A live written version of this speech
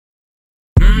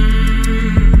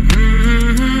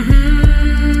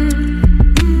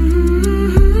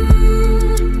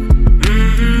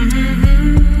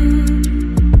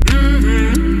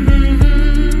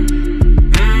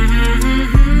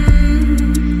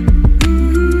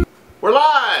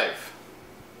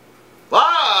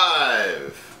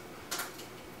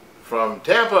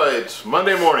It's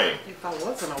Monday morning. If I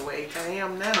wasn't awake, I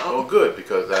am now. Oh, good,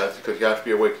 because you have to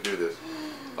be awake to do this.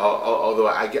 Although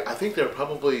I think there are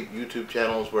probably YouTube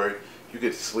channels where you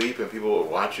could sleep and people will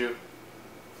watch you.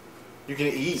 You can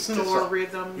eat snore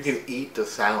rhythms. You can eat to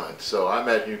silence. So I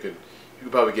imagine you could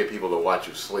probably get people to watch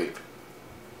you sleep.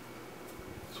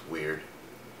 It's weird.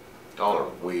 Y'all are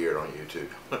weird on YouTube.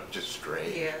 Just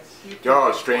strange. Yes. Y'all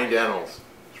are strange animals.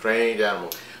 Strange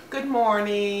animals. Good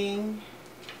morning.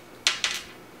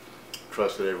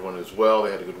 Trust that everyone is well.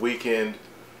 They had a good weekend,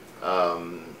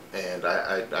 and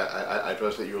I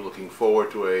trust that you're looking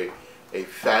forward to a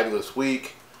fabulous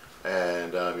week,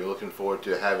 and you're looking forward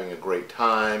to having a great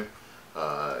time.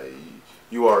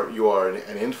 You are an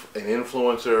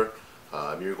influencer.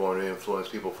 You're going to influence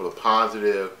people for the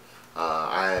positive.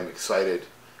 I am excited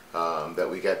that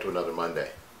we got to another Monday.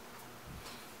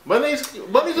 Monday's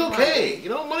okay. You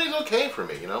know, Monday's okay for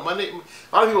me. You know, Monday. A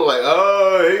lot of people are like,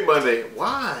 oh, I hate Monday.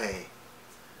 Why?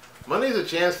 Monday's a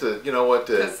chance to, you know what,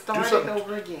 to start do something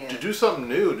over again. To do something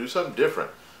new, do something different.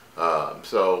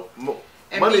 So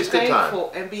and Monday's a good time.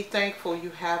 And be thankful you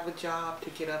have a job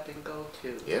to get up and go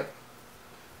to. Yeah.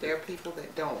 There are people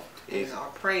that don't and are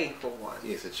praying for one.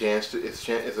 It's a chance to. It's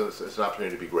an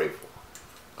opportunity to be grateful.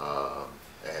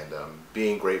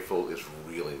 Being grateful is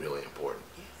really, really important.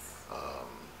 Yes.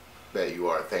 That you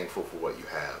are thankful for what you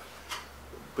have,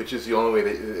 which is the only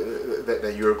way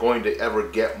that you're going to ever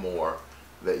get more.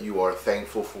 That you are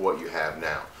thankful for what you have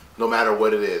now, no matter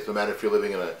what it is. No matter if you're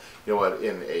living in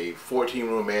in a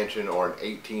 14-room mansion or an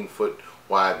 18-foot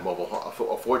wide mobile, a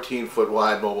 14-foot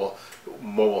wide mobile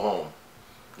home.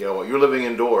 You know what? You're living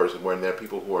indoors, and when there are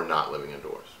people who are not living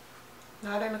indoors.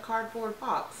 Not in a cardboard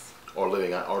box. Or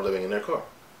living in their car.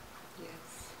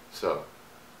 Yes. So,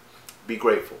 be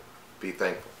grateful. Be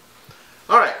thankful.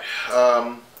 All right.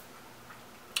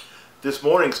 This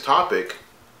morning's topic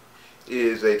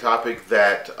is a topic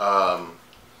that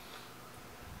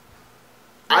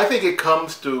I think it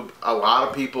comes to a lot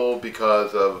of people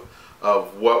because of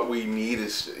what we need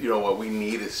is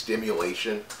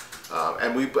stimulation,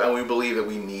 and we believe that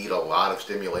we need a lot of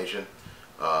stimulation.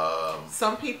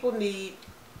 Some people need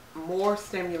more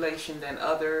stimulation than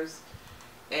others,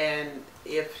 and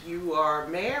if you are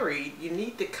married, you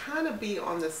need to kind of be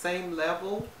on the same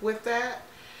level with that.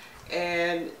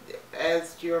 And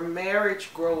as your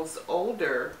marriage grows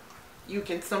older, you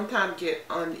can sometimes get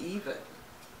uneven.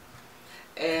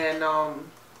 And I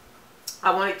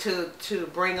wanted to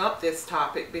bring up this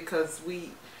topic because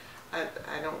I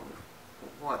don't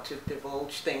want to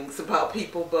divulge things about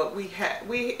people, but we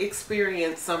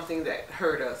experienced something that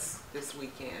hurt us this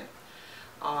weekend.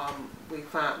 We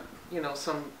found,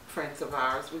 some friends of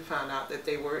ours, we found out that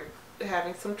they were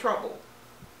having some trouble.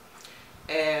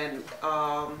 And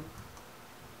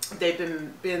they've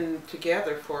been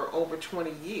together for over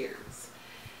 20 years.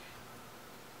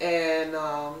 And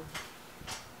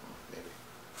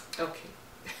okay.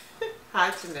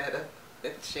 Hi, Janetta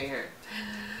and Sharon.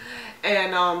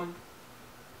 And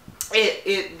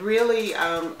it really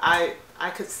I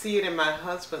could see it in my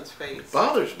husband's face. It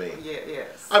bothers me. Yeah,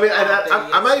 yes. I mean,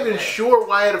 I'm not even sure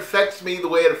why it affects me the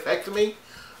way it affects me.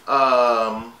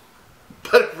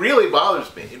 But it really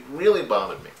bothers me. It really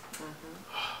bothered me.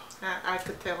 I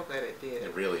could tell that it did.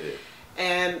 It really did.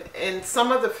 And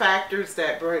some of the factors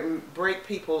that break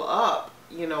people up,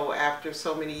 after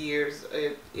so many years,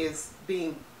 is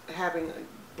having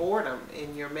boredom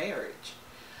in your marriage,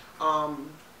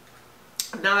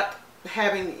 not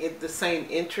having the same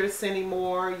interests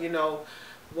anymore.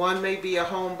 One may be a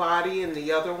homebody and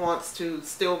the other wants to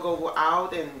still go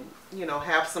out and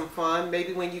have some fun.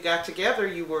 Maybe when you got together,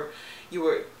 you were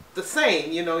the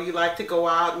same, you like to go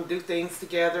out and do things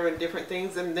together and different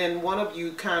things, and then one of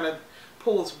you kind of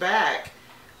pulls back,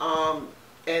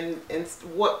 and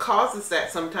what causes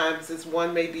that sometimes is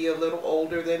one may be a little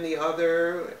older than the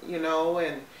other,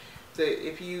 and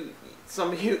if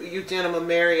some of you gentlemen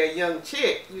marry a young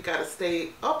chick, you got to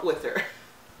stay up with her.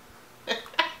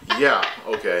 Yeah,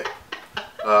 okay.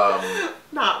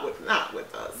 Not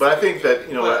with us. But I think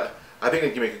that I think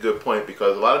that you make a good point,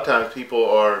 because a lot of times people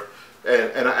are.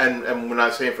 And we're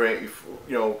not saying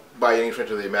by any stretch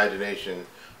of the imagination,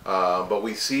 but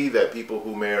we see that people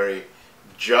who marry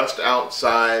just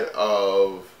outside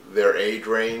of their age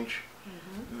range,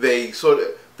 they're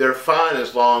fine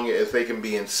as long as they can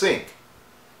be in sync.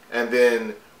 And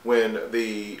then when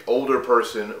the older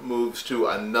person moves to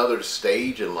another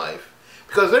stage in life,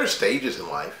 because there's stages in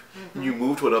life, you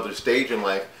move to another stage in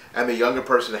life, and the younger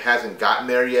person hasn't gotten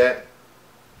there yet.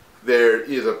 There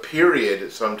is a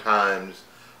period sometimes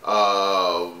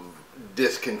of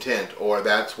discontent, or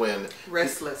that's when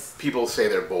restless people say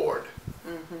they're bored.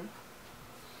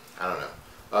 I don't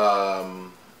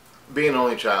know. Being an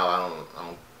only child, I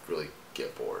don't really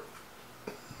get bored.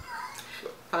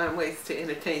 Find ways to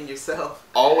entertain yourself.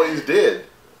 Always did.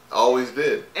 Always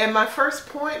did. And my first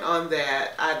point on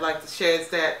that I'd like to share is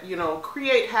that, you know,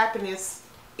 create happiness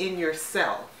in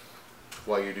yourself.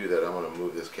 While you do that, I'm going to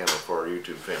move this camera for our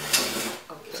YouTube family.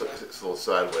 Okay. So it's a little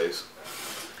sideways.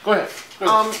 Go ahead.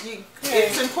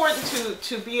 It's important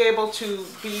to be able to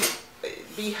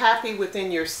be happy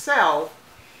within yourself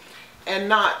and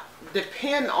not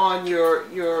depend on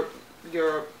your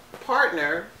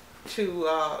partner to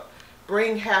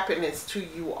bring happiness to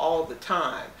you all the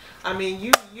time. I mean,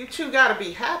 you two got to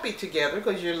be happy together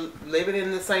because you're living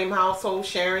in the same household,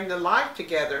 sharing the life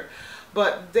together.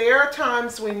 But there are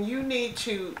times when you need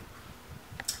to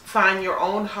find your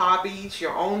own hobbies,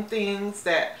 your own things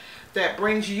that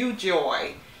brings you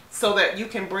joy, so that you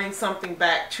can bring something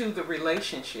back to the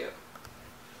relationship.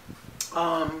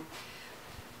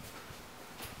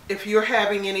 If you're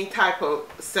having any type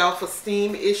of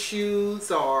self-esteem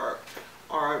issues or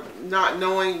not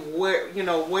knowing where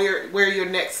your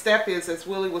next step is, as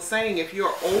Willie was saying, if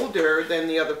you're older than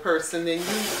the other person, then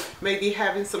you may be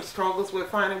having some struggles with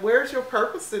finding where's your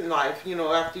purpose in life, you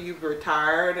know, after you've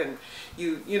retired and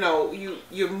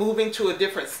you're moving to a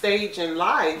different stage in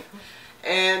life,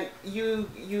 and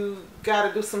you got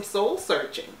to do some soul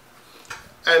searching.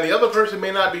 And the other person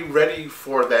may not be ready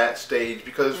for that stage,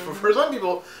 because for some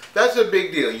people that's a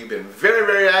big deal. You've been very,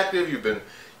 very active. You've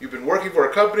been working for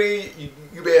a company.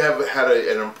 You may have had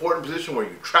an important position where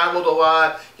you traveled a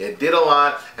lot, you did a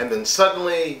lot, and then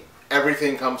suddenly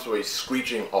everything comes to a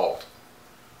screeching halt.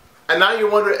 And now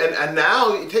you wonder, and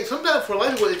now it takes, sometimes for a lot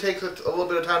of people it takes a little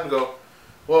bit of time to go,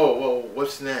 whoa,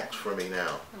 what's next for me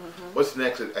now? What's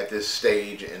next at this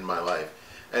stage in my life?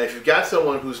 And if you've got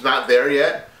someone who's not there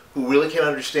yet, who really can't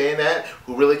understand that,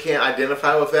 who really can't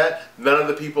identify with that, none of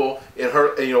the people in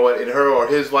her, in her or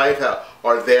his life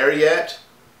are there yet,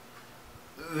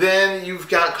 then you've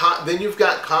got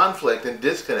conflict and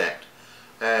disconnect,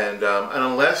 and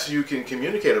unless you can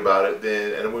communicate about it,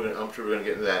 then, and I'm sure we're going to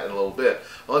get into that in a little bit.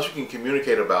 Unless you can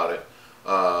communicate about it,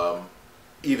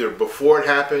 either before it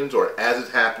happens or as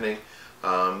it's happening,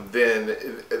 then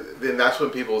that's when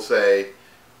people say,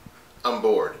 "I'm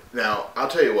bored." Now, I'll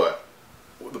tell you what.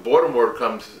 The boredom word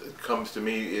comes to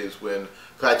me is when,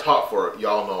 because I taught for,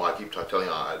 y'all know, I keep telling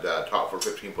you, I taught for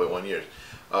 15.1 years.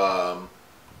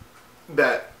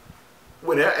 That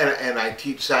whenever, and I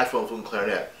teach saxophone, flute, and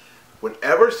clarinet.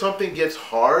 Whenever something gets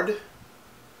hard,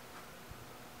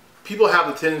 people have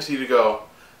the tendency to go,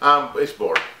 "It's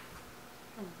boring."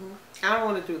 I don't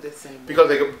want to do this anymore.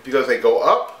 Because they go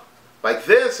up like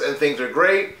this, and things are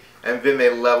great, and then they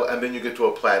level, and then you get to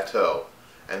a plateau.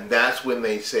 And that's when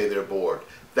they say they're bored.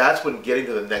 That's when getting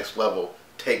to the next level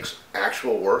takes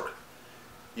actual work.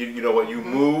 You know what? You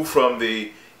move from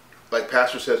the, like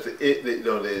Pastor says, the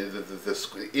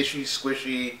ishy,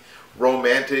 squishy,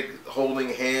 romantic,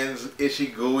 holding hands,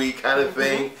 ishy, gooey kind of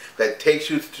thing that takes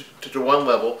you to one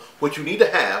level, which you need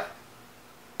to have,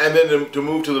 and then to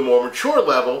move to the more mature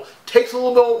level takes a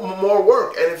little bit more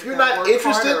work. And if you're not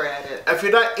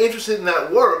interested in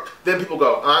that work, then people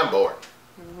go, "I'm bored.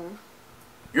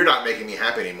 You're not making me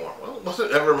happy anymore." Well, it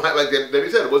wasn't ever my, like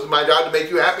Debbie said, it wasn't my job to make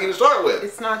you happy to start with.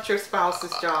 It's not your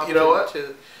spouse's job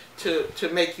to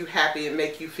make you happy and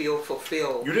make you feel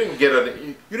fulfilled. You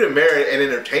didn't marry an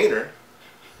entertainer.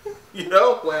 You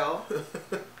know? Well,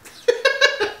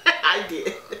 I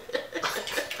did.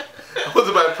 That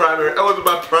wasn't my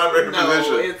primary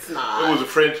position. No, it's not. It was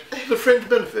a fringe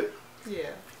benefit.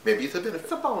 Yeah. Maybe it's a benefit.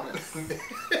 It's a bonus.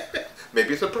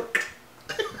 Maybe it's a perk.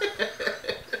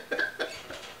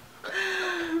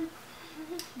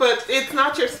 But it's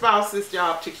not your spouse's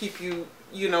job to keep you,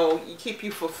 keep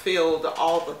you fulfilled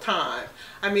all the time.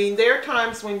 I mean, there are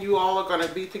times when you all are going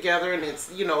to be together and it's,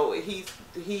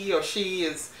 he or she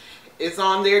is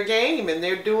on their game and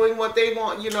they're doing what they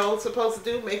want, supposed to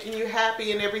do, making you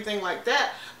happy and everything like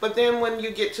that. But then when you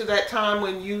get to that time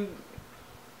when you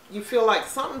feel like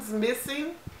something's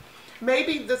missing,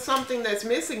 maybe the something that's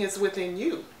missing is within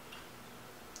you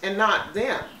and not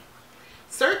them.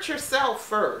 Search yourself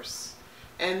first.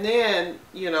 And then,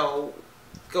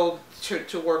 go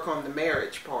to work on the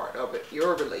marriage part of it,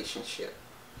 your relationship.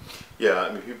 Yeah,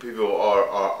 I mean, people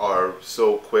are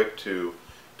so quick to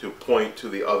point to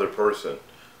the other person,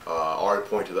 or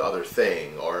point to the other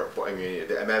thing, and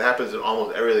that happens in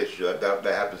almost every relationship. That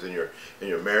happens in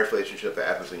your marriage relationship. That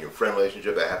happens in your friend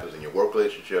relationship. That happens in your work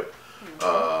relationship.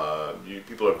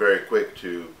 People are very quick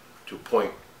to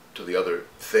point to the other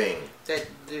thing. That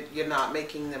you're not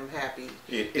making them happy.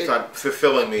 It's not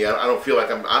fulfilling me. I don't feel like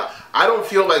I don't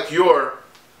feel like you're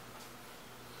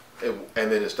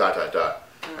and then it's dot dot dot,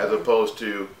 as opposed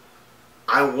to,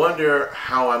 I wonder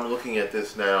how I'm looking at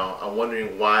this now. I'm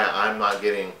wondering why I'm not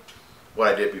getting what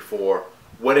I did before.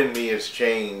 What in me has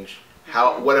changed?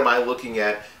 What am I looking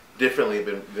at differently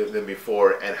than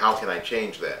before, and how can I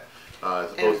change that?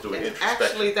 As opposed to an introspection.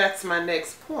 Actually, that's my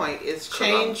next point, is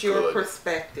change your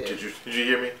perspective. Did you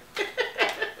hear me?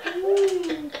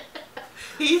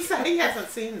 He said he hasn't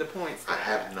seen the points. I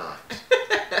have not.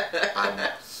 I'm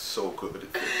so good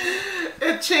at this.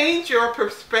 And change your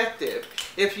perspective.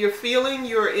 If you're feeling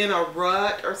you're in a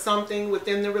rut or something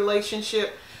within the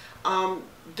relationship,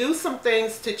 do some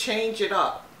things to change it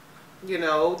up. You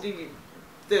know,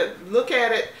 look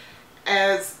at it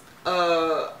as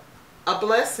a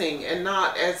blessing, and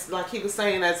not as, like he was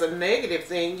saying, as a negative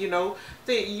thing. You know,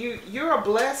 that you're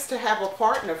blessed to have a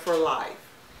partner for life.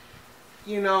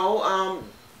 You know,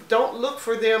 don't look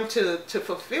for them to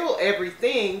fulfill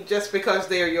everything just because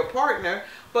they're your partner,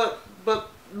 but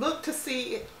look to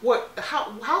see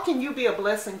how can you be a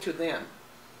blessing to them.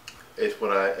 It's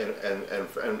what and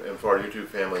for our YouTube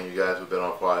family, you guys have been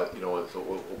on quiet. You know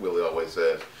what Willie always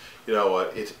says. You know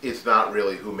what? It's not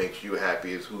really who makes you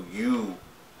happy; it's who you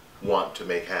want to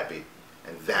make happy,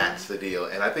 and that's the deal.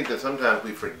 And I think that sometimes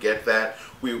we forget that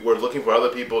we're looking for other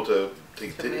people to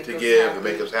give, to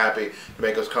make us happy, to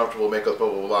make us comfortable, make us blah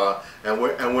blah blah, and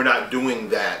we're not doing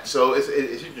that. So it's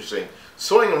interesting.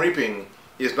 Sowing and reaping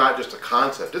is not just a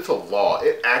concept; it's a law.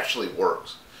 It actually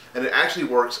works, and it actually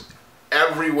works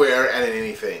everywhere and in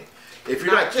anything. If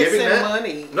you're not giving that,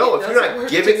 money. No, if you're not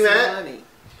giving that,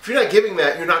 if you're not giving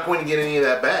that, you're not going to get any of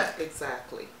that back.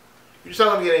 Exactly. You're just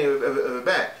not going to get any of it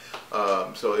back.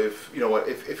 So if you know what,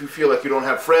 if you feel like you don't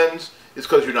have friends, it's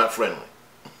because you're not friendly.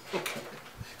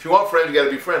 If you want friends, you got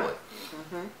to be friendly.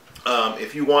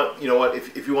 If you want, you know what,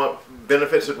 if you want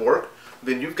benefits at work,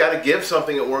 then you've got to give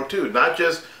something at work too. Not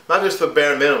just the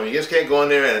bare minimum. You just can't go in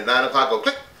there and at 9 o'clock go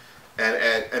click,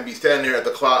 and be standing there at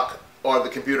the clock or the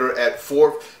computer at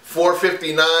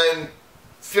 4:59,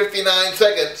 59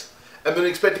 seconds, and then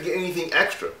expect to get anything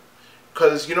extra.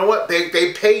 Because you know what?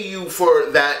 They pay you for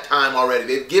that time already.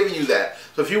 They've given you that.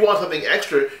 So if you want something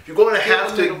extra, you're going to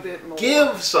have to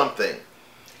give something.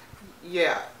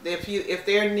 Yeah.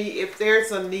 If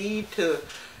there's a need to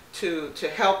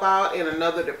help out in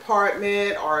another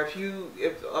department, or if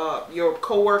your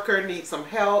coworker needs some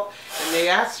help and they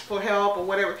ask for help or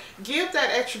whatever, give that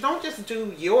extra. Don't just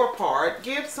do your part.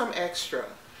 Give some extra,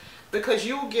 because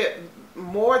you'll get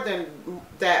more than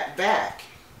that back,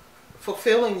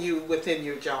 fulfilling you within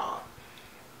your job.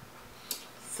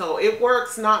 So it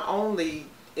works not only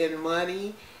in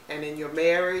money and in your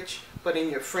marriage, but in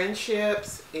your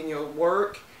friendships, in your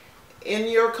work, in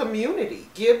your community.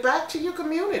 Give back to your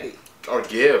community. Or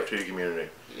give to your community.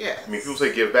 Yes. I mean, people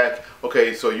say give back.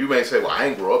 Okay, so you may say, well, I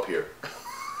didn't grow up here.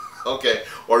 Okay,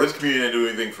 or this community didn't do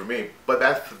anything for me. But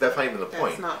that's not even the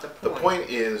point. That's not the point. The point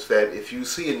is that if you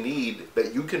see a need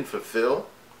that you can fulfill,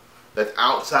 that's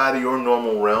outside of your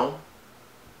normal realm,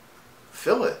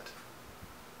 fill it.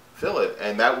 Fill it,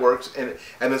 and that works. And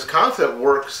this concept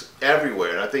works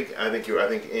everywhere. And I think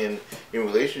in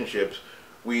relationships,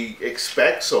 we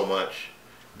expect so much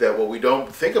that what we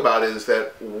don't think about is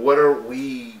that what are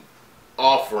we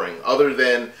offering other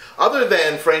than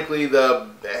frankly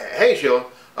hey Sheila,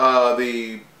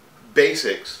 the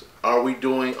basics. Are we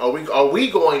going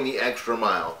the extra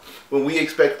mile when we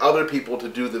expect other people to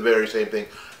do the very same thing?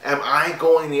 Am I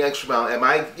going the extra mile? Am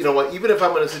I, you know what, even if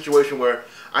I'm in a situation where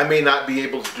I may not be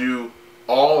able to do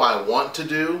all I want to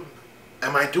do,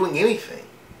 am I doing anything?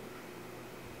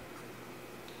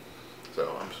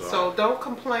 So I'm sorry. So don't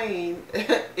complain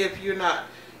if you're not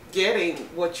getting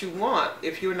what you want,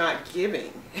 if you're not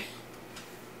giving.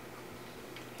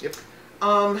 Yep.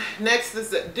 Next is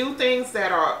that do things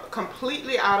that are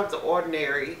completely out of the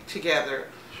ordinary together.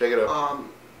 Shake it up.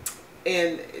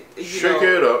 And shake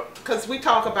it up. Because we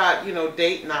talk about,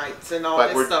 date nights and all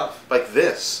this stuff. Like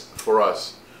this for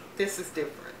us. This is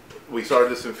different. We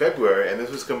started this in February, and this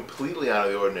was completely out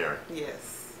of the ordinary.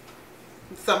 Yes.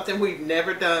 Something we've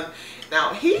never done.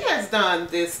 Now, he has done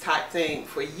this type thing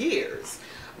for years,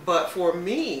 but for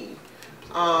me,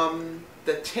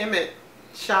 the timid,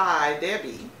 shy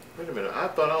Debbie. Wait a minute, I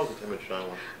thought I was the timid, shy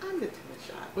one. I'm the timid,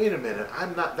 shy. Wait a minute,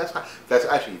 I'm not. That's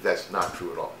not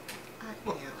true at all. I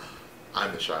am.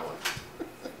 I'm the shy one.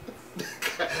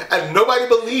 And nobody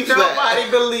believes that.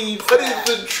 Nobody believes but that.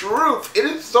 But it's the truth. It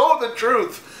is so the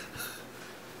truth.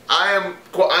 I am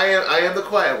the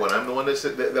quiet one. I'm the one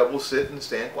that will sit and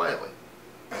stand quietly.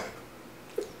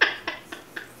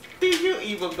 Do you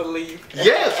even believe that?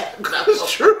 Yes,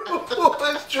 that's true.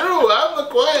 That's true. I'm the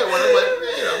quiet one.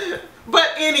 I'm like,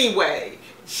 But anyway,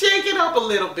 shake it up a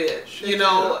little bit. You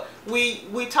know,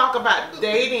 we talk about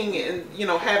dating and, you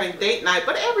know, having date night,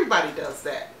 but everybody does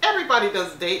that. Everybody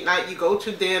does date night. You go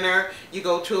to dinner, you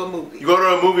go to a movie. You go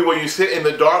to a movie where you sit in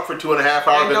the dark for 2.5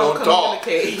 hours and don't talk.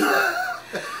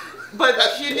 But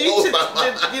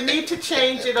you need to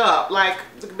change it up, like,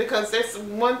 because that's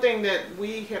one thing that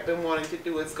we have been wanting to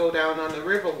do is go down on the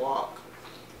river walk,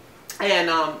 and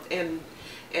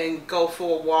go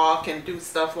for a walk and do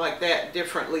stuff like that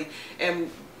differently. And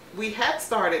we had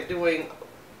started doing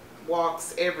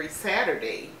walks every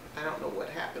Saturday. I don't know what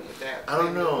happened with that. I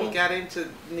don't know. We got into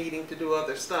needing to do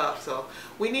other stuff, so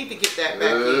we need to get that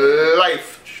back in.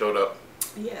 Life showed up.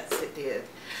 Yes, it did.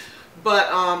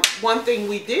 But one thing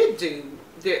we did do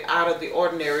out of the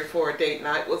ordinary for a date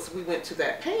night was we went to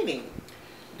that painting.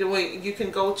 You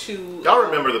can go to... Y'all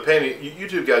remember the painting,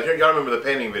 YouTube guys, y'all remember the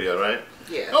painting video, right?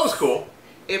 Yes. That was cool.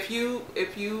 If you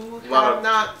have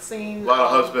not seen... A lot of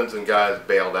husbands and guys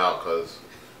bailed out because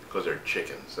they're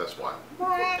chickens, that's why.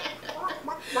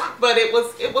 But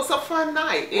it was a fun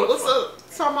night. It was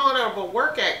somewhat of a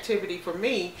work activity for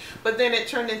me, but then it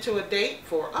turned into a date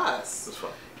for us. It was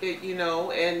fun. You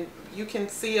know, and you can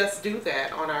see us do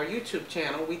that on our YouTube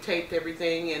channel. We taped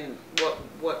everything and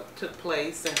what took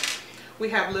place, and we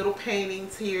have little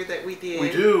paintings here that we did.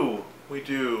 We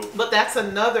do. But that's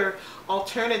another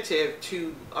alternative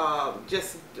to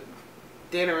just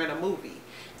dinner and a movie.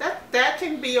 That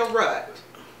can be a rut,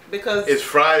 because it's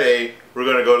Friday. We're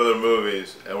gonna go to the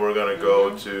movies, and we're gonna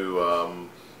go to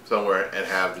somewhere and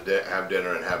have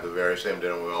dinner and have the very same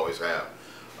dinner we always have.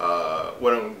 Like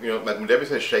when Debbie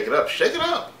says, shake it up. Shake it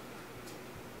up.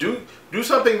 Do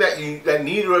something that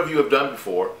neither of you have done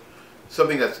before.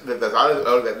 Something that's out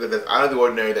of the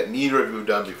ordinary that neither of you have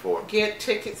done before. Get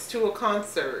tickets to a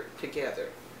concert together.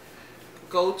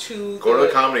 Go to the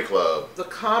comedy club. The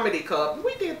comedy club.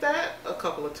 We did that a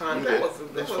couple of times. That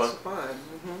was fun.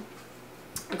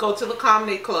 Go to the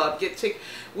comedy club.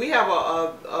 We have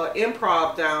a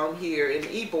improv down here in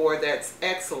Ybor that's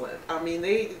excellent. I mean,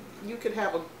 you could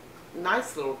have a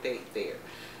nice little date there.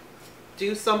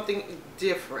 Do something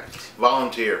different.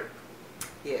 Volunteer.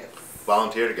 Yes.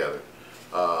 Volunteer together.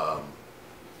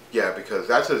 Yeah, because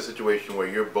that's a situation where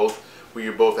you're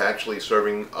both actually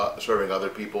serving other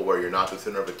people, where you're not the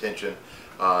center of attention,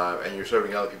 and you're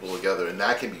serving other people together, and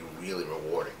that can be really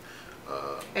rewarding.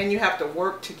 And you have to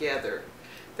work together.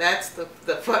 That's the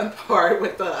fun part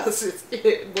with us.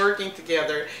 It's working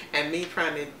together, and me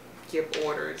trying to give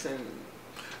orders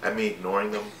and me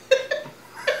ignoring them.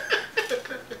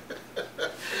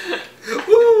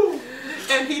 Woo!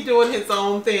 And he doing his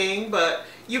own thing, but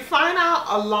you find out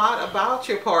a lot about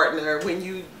your partner when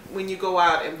you go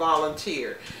out and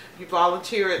volunteer. You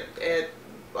volunteer at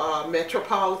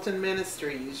Metropolitan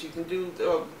Ministries. You can do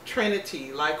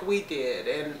Trinity like we did,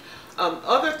 and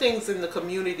other things in the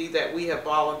community that we have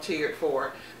volunteered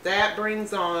for. That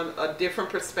brings on a different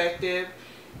perspective,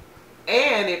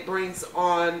 and it brings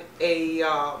on a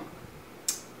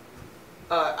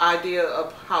idea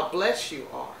of how blessed you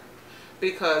are,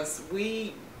 because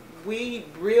we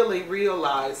really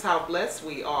realize how blessed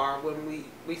we are when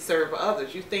we serve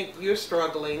others. You think you're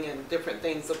struggling and different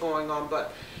things are going on,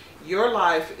 but your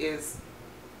life is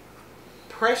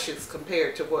precious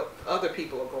compared to what other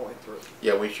people are going through.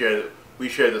 Yeah, we shared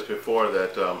this before,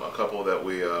 that a couple that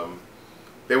we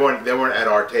they weren't at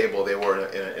our table. They were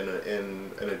in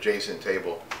an adjacent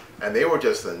table, and they were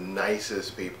just the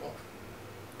nicest people.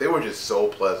 They were just so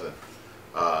pleasant,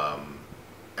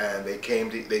 and they came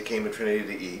to Trinity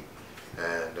to eat,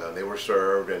 and they were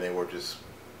served, and they were just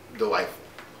delightful.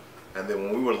 And then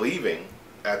when we were leaving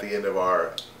at the end of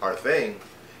our thing,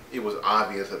 it was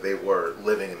obvious that they were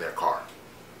living in their car,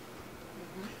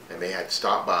 and they had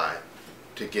stopped by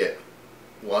to get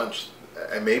lunch,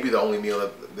 and maybe the only meal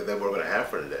that they were going to have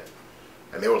for the day,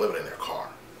 and they were living in their car.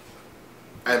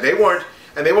 And they weren't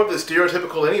the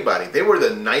stereotypical anybody. They were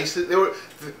the nicest.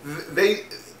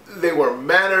 They were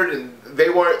mannered, and they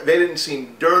didn't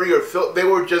seem dirty or filthy. They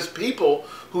were just people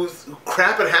who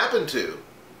crap had happened to,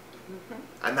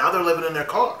 and now they're living in their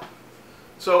car.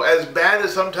 So as bad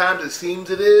as sometimes it seems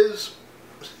it is,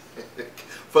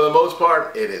 for the most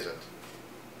part, it isn't.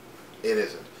 It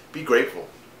isn't. Be grateful.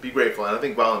 Be grateful. And I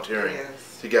think volunteering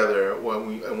together,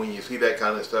 when you see that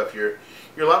kind of stuff, you're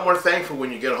a lot more thankful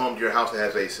when you get home to your house that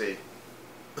has AC.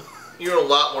 You're a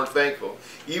lot more thankful.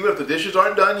 Even if the dishes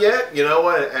aren't done yet, you know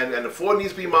what, and the floor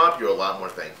needs to be mopped, you're a lot more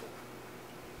thankful.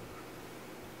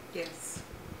 Yes.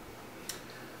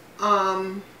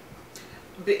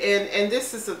 And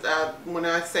this is when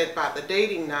I said about the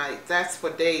dating night, that's for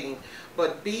dating.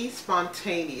 But be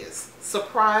spontaneous.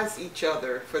 Surprise each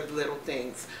other for little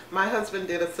things. My husband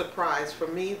did a surprise for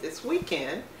me this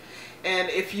weekend. And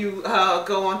if you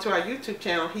go onto our YouTube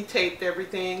channel, he taped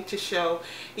everything to show.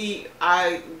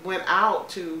 I went out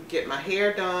to get my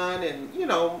hair done and, you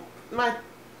know, my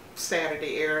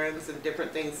Saturday errands and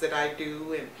different things that I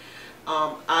do. And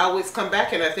I always come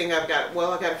back and I think I got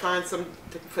to find some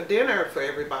for dinner for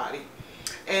everybody.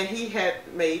 And he had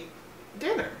made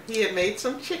dinner. He had made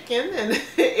some chicken and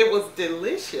it was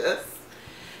delicious.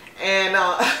 And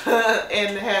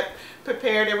and had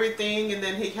prepared everything, and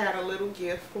then he had a little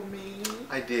gift for me.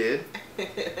 I did.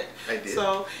 I did.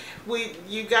 So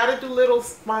you got to do little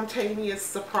spontaneous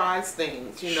surprise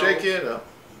things, you know. Shake it up.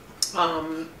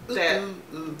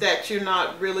 That you're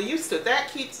not really used to. That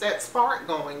keeps that spark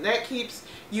going. That keeps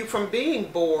you from being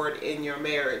bored in your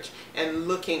marriage and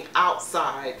looking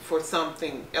outside for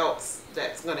something else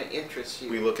that's going to interest you.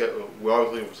 We always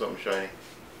looking for something shiny.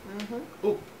 Mm-hmm.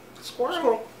 Ooh,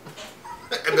 squirrel.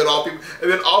 and then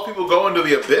all people go into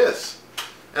the abyss.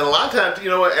 And a lot of times, you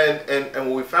know, and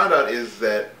what we found out is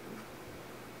that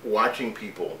watching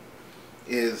people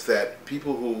is that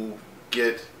people who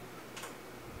get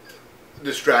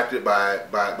distracted by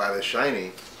the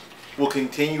shiny will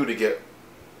continue to get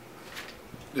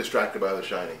distracted by the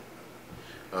shiny.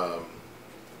 Was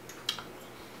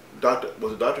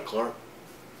it Dr. Clark?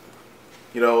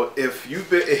 You know, if you've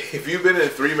been in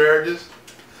 3 marriages,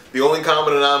 the only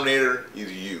common denominator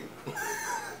is you.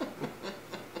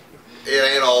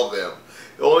 It ain't all of them.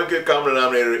 The only good common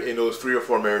denominator in those 3 or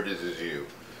 4 marriages is you.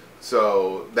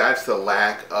 So that's the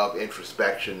lack of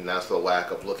introspection. That's the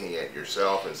lack of looking at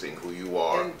yourself and seeing who you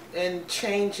are. And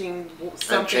changing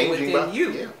something within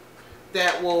you. Yeah.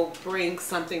 That will bring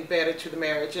something better to the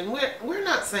marriage. And we're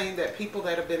not saying that people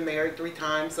that have been married 3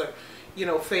 times are, you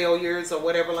know, failures or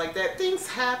whatever like that. Things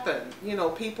happen. You know,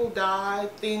 people die.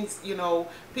 Things, you know,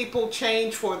 people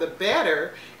change for the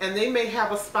better. And they may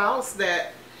have a spouse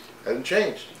that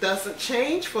doesn't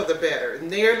change for the better. And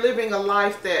they're living a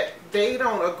life that they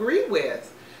don't agree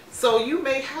with. So you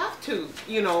may have to,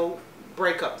 you know,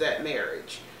 break up that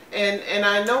marriage. And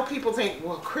I know people think,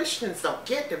 well, Christians don't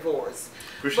get divorced.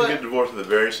 Christians get divorced at the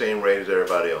very same rate as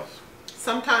everybody else.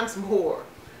 Sometimes more.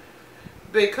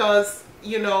 Because,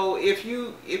 you know, if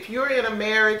you're in a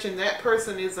marriage and that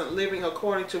person isn't living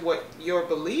according to what your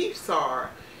beliefs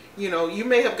are, you know, you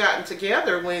may have gotten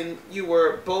together when you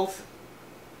were both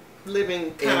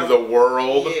living in the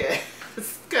world. Yeah.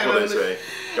 What do they say?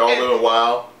 Y'all living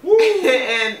wild.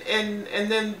 And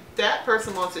then that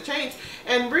person wants to change.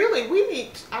 And really,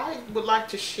 I would like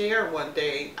to share one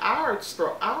day our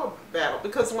battle,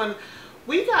 because when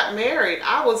we got married,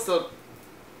 I was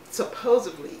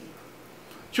supposedly.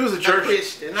 She was a church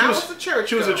Christian. I was a church.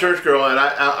 She was a church girl, and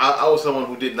I was someone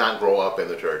who did not grow up in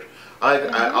the church.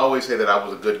 I always say that I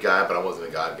was a good guy, but I wasn't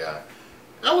a God guy.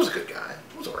 I was a good guy.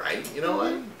 I was alright. You know,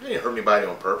 I didn't hurt anybody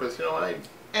on purpose. You know,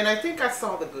 And I think I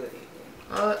saw the good in you.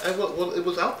 Well, it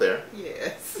was out there.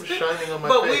 Yes. It was shining on my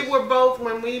face. But we were both,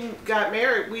 when we got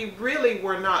married, we really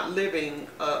were not living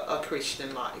a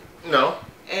Christian life. No.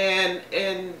 And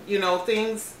you know,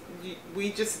 things,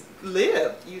 we just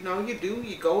lived. You know,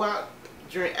 you go out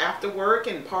after work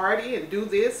and party and do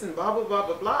this and blah, blah, blah,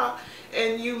 blah, blah.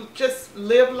 And you just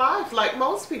live life like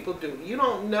most people do. You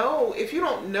don't know. If you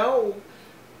don't know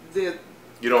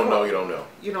You don't know, you don't know.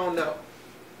 You don't know.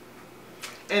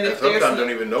 And if sometimes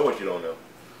don't even know what you don't know.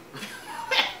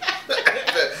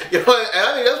 You know, and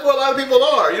I think that's what a lot of people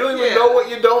are. You don't even know what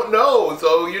you don't know.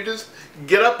 So you just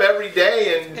get up every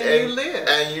day and you live.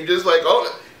 And you just like,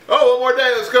 oh, one more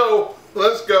day, let's go.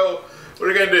 Let's go. What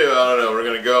are we going to do? I don't know. We're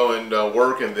going to go and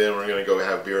work, and then we're going to go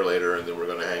have beer later, and then we're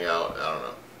going to hang out. I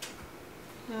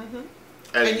don't know.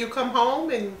 And you come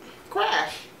home and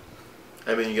crash.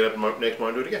 And then you get up next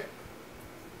morning and do it again.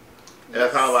 And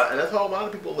that's how a lot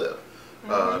of people live.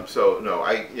 So no,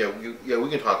 we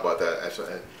can talk about that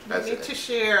we need to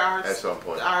share at some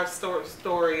point our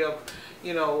story of,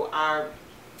 you know, our.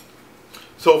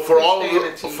 So for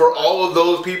all of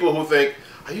those people who think,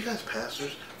 are you guys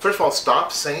pastors? First of all,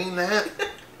 stop saying that.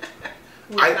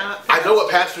 I know what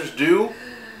pastors do.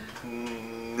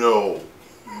 No.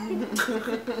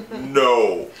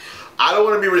 No. I don't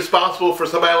want to be responsible for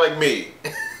somebody like me.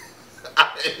 I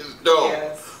just don't.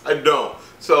 Yes. I don't.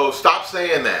 So stop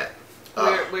saying that.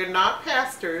 We're not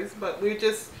pastors, but we're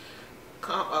just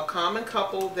a common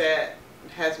couple that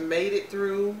has made it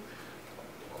through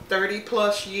 30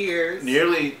 plus years.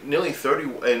 Nearly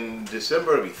 30. In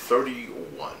December it'll be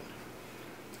 31.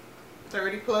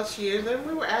 30 plus years, and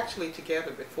we were actually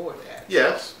together before that.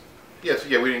 Yes. Yes,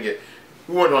 yeah, we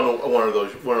weren't on one of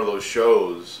those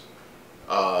shows.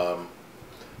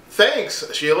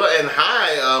 Thanks, Sheila, and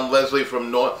hi, Leslie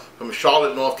from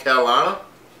Charlotte, North Carolina.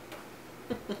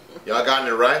 Y'all got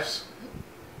any rice?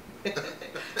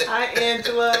 Hi,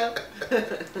 Angela.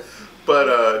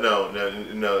 But no.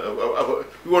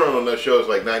 We weren't on those shows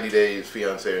like 90 Days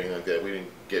Fiancé or anything like that. We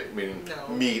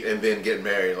didn't meet and then get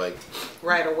married like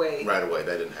right away. Right away,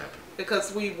 that didn't happen.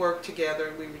 Because we worked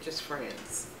together, we were just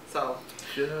friends. So,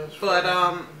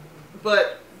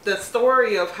 but the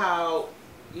story of how,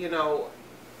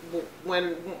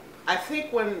 when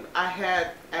I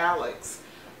had Alex,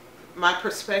 my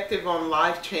perspective on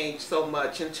life changed so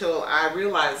much until I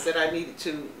realized that I needed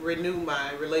to renew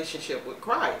my relationship with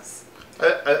Christ.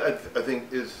 I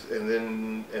think and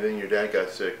then your dad got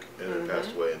sick and then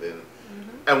passed away, and then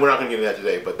and we're not going to get into that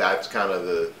today, but that's kind of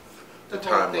the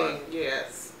timeline.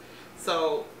 Yes.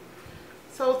 So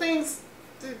things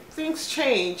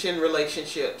change in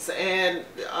relationships, and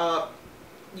I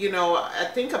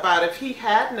think about if he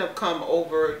hadn't have come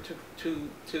over to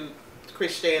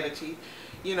Christianity,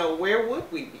 where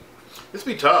would we be? This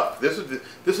would be tough. This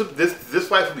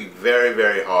life would be very,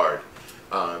 very hard,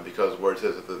 because the word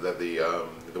says that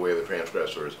the way of the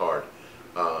transgressor is hard.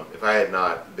 If I had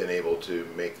not been able to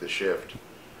make the shift,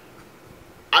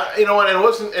 and it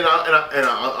wasn't, and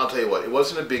I'll tell you what, it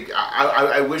wasn't a big.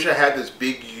 I wish I had this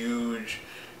big, huge,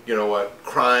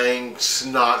 crying,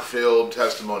 snot-filled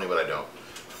testimony, but I don't.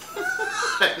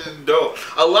 I just don't.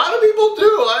 A lot of people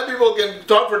do. A lot of people can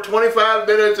talk for 25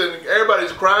 minutes and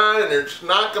everybody's crying and there's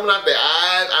snot coming out their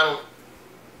eyes.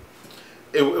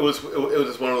 It was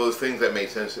just one of those things that made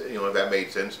sense. That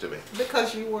made sense to me.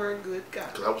 Because you were a good guy.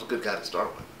 Because I was a good guy to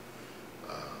start with.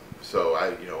 So I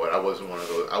wasn't one of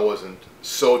those. I wasn't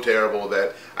so terrible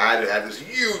that I had to have this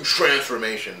huge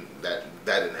transformation. That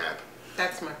didn't happen.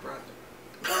 That's my brother.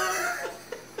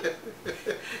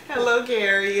 Hello,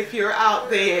 Gary, if you're out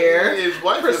there. His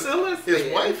wife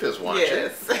is watching.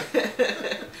 Yes.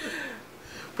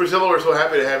 Priscilla, we're so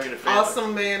happy to have you in the family.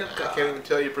 Awesome man of God. I can't even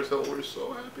tell you, Priscilla, we're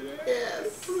so happy to have you.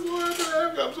 Yes. We're so happy to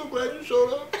have you. I'm so glad you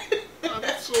showed up.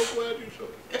 I'm so glad you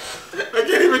showed up. I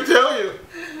can't even tell you.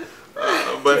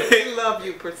 But we love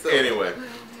you, Priscilla. Anyway,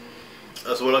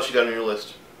 so what else you got on your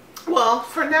list? Well,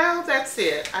 for now, that's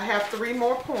it. I have 3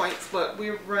 more points, but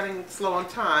we're running slow on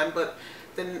time. But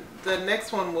the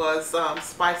next one was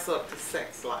spice up the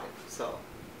sex life. So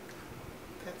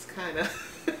that's kind of.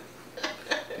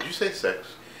 Did you say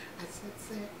sex? I said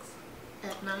sex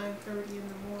at 9:30 in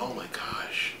the morning. Oh my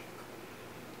gosh!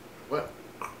 What?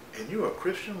 And you're a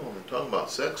Christian woman talking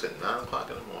about sex at 9 o'clock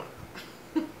in the morning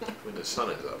when the sun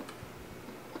is up.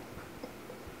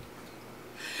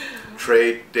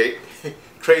 Trade day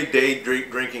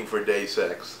drinking for day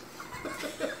sex.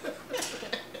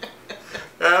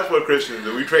 That's what Christians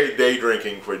do. We trade day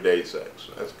drinking for day sex.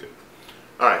 That's good.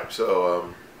 All right,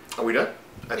 so are we done?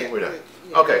 I think we're done.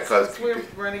 Yeah, okay, because we're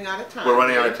running out of time. We're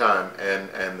running out of time,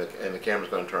 and the camera's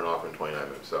going to turn off in 29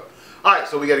 minutes. So, all right,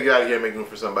 so we got to get out of here and make room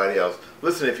for somebody else.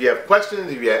 Listen, if you have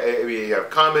questions, if you have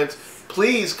comments,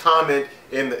 please comment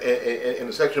in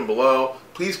the section below.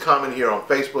 Please comment here on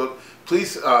Facebook.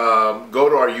 Please go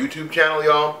to our YouTube channel,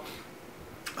 y'all.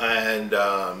 And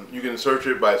you can search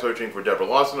it by searching for Deborah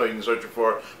Lawson, or you can search it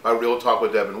for My Real Talk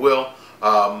with Deb and Will.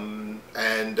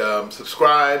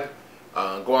 Subscribe.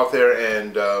 Go out there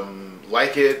and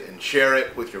like it and share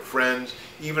it with your friends,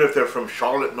 even if they're from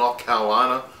Charlotte, North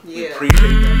Carolina. Yeah. We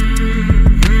appreciate that.